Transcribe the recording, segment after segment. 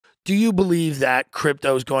do you believe that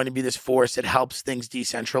crypto is going to be this force that helps things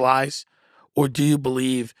decentralize? Or do you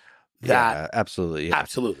believe that? Yeah, absolutely. Yeah.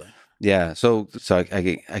 Absolutely. Yeah, so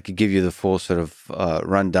I could give you the full sort of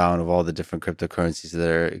rundown of all the different cryptocurrencies that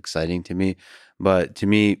are exciting to me, but to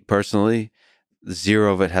me personally,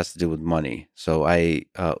 zero of it has to do with money. So I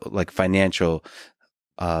like financial,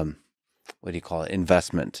 um, what do you call it,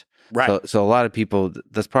 investment. Right. So a lot of people,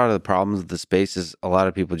 that's part of the problems of the space is a lot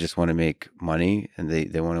of people just want to make money and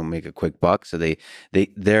they want to make a quick buck. So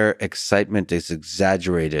their excitement is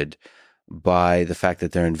exaggerated by the fact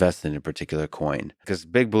that they're invested in a particular coin. Because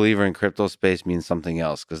big believer in crypto space means something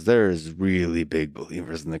else. Because there's really big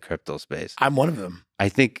believers in the crypto space. I'm one of them. I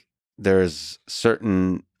think there's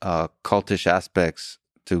certain cultish aspects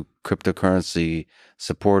to cryptocurrency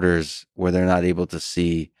supporters where they're not able to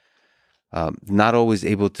see, not always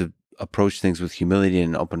able to approach things with humility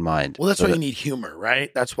and an open mind. Well, that's why you need humor,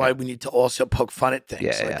 right? That's why we need to also poke fun at things.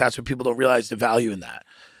 Yeah, like that's what people don't realize, the value in that.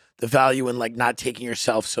 The value in like not taking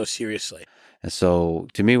yourself so seriously. And so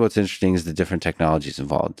to me, what's interesting is the different technologies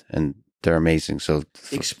involved, and they're amazing. So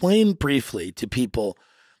explain briefly to people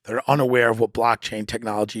that are unaware of what blockchain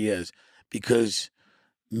technology is, because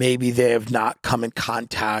maybe they have not come in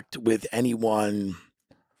contact with anyone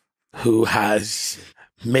who has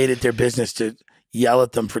made it their business to yell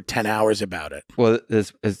at them for 10 hours about it. Well,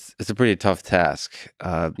 it's a pretty tough task.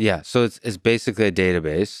 Yeah, so it's basically a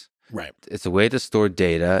database. Right. It's a way to store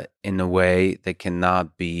data in a way that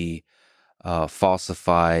cannot be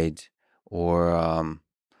falsified or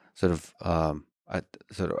sort of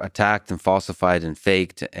attacked and falsified and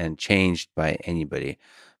faked and changed by anybody,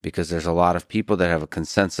 because there's a lot of people that have a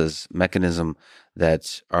consensus mechanism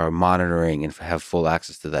that are monitoring and have full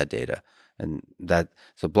access to that data. And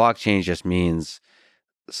so blockchain just means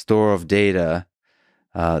store of data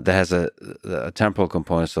that has a temporal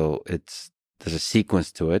component. So there's a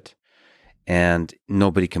sequence to it, and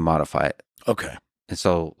nobody can modify it. Okay. And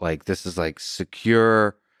so like this is like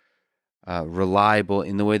secure, reliable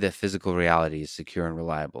in the way that physical reality is secure and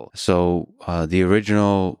reliable. So the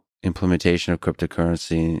original implementation of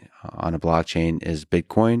cryptocurrency on a blockchain is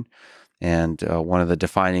Bitcoin. And one of the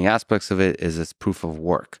defining aspects of it is its proof of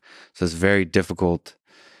work. So it's very difficult.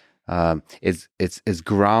 It's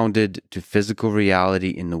grounded to physical reality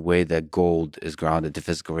in the way that gold is grounded to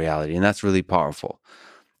physical reality. And that's really powerful.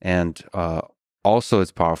 And also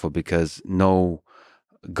it's powerful because no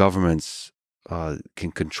governments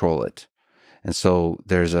can control it. And so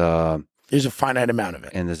there's a finite amount of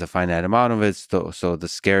it. And there's a finite amount of it. So the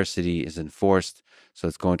scarcity is enforced. So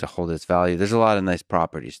it's going to hold its value. There's a lot of nice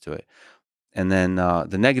properties to it. And then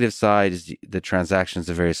the negative side is the transactions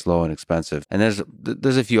are very slow and expensive. And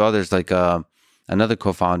there's a few others, like another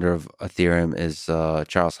co-founder of Ethereum is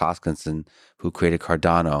Charles Hoskinson, who created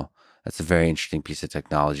Cardano. That's a very interesting piece of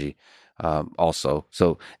technology also.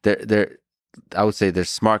 So I would say there's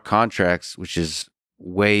smart contracts, which is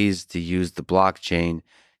ways to use the blockchain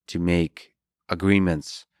to make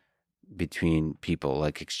agreements between people,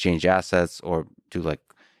 like exchange assets or do like,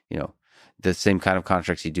 the same kind of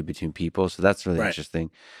contracts you do between people. So that's really interesting.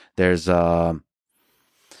 There's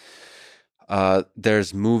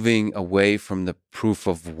moving away from the proof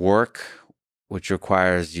of work, which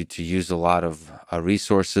requires you to use a lot of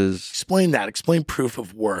resources. Explain that. Explain proof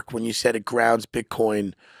of work. When you said it grounds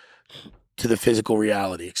Bitcoin to the physical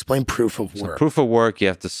reality, explain proof of work. So proof of work, you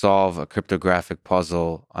have to solve a cryptographic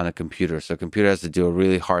puzzle on a computer. So a computer has to do a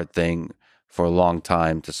really hard thing for a long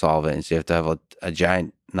time to solve it. And so you have to have a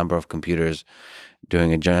giant number of computers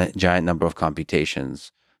doing a giant number of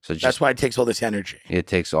computations. So that's why it takes all this energy. It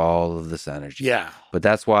takes all of this energy. Yeah. But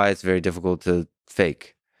that's why it's very difficult to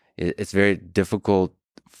fake. It's very difficult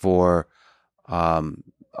for a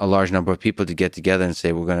large number of people to get together and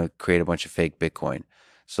say, we're going to create a bunch of fake Bitcoin.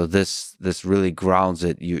 So this really grounds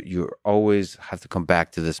it. You always have to come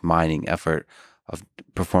back to this mining effort of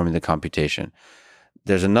performing the computation.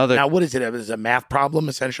 There's another. Now, what is it? Is it a math problem,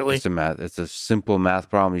 essentially? It's a simple math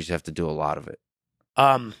problem. You just have to do a lot of it.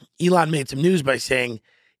 Elon made some news by saying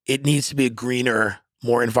it needs to be a greener,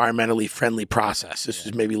 more environmentally friendly process. This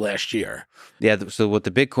was maybe last year. Yeah. So what the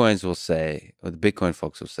Bitcoins will say, what the Bitcoin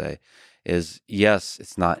folks will say, is yes,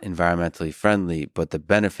 it's not environmentally friendly, but the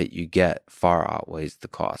benefit you get far outweighs the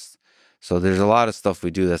cost. So there's a lot of stuff we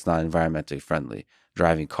do that's not environmentally friendly.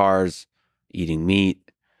 Driving cars, eating meat.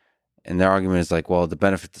 And their argument is like, well, the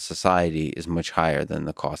benefit to society is much higher than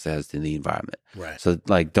the cost it has to the environment. Right. So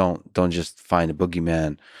like, don't just find a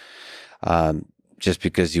boogeyman just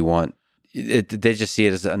because you want it. They just see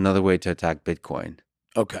it as another way to attack Bitcoin.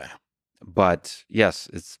 Okay. But yes,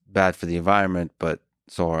 it's bad for the environment, but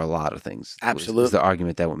So are a lot of things. Absolutely. Is the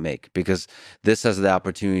argument that would make, because this has the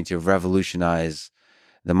opportunity to revolutionize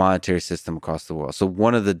the monetary system across the world. So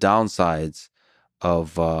one of the downsides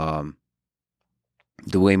of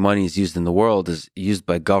the way money is used in the world is used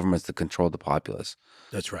by governments to control the populace.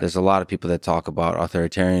 That's right. There's a lot of people that talk about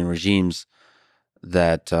authoritarian regimes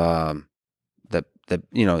that that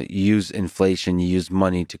use inflation, use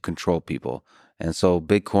money to control people, and so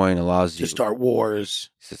Bitcoin allows you to start wars,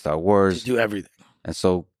 to do everything, and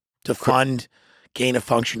so to fund gain of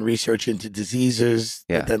function research into diseases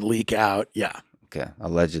that then leak out. Yeah. Okay.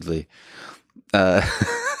 Allegedly.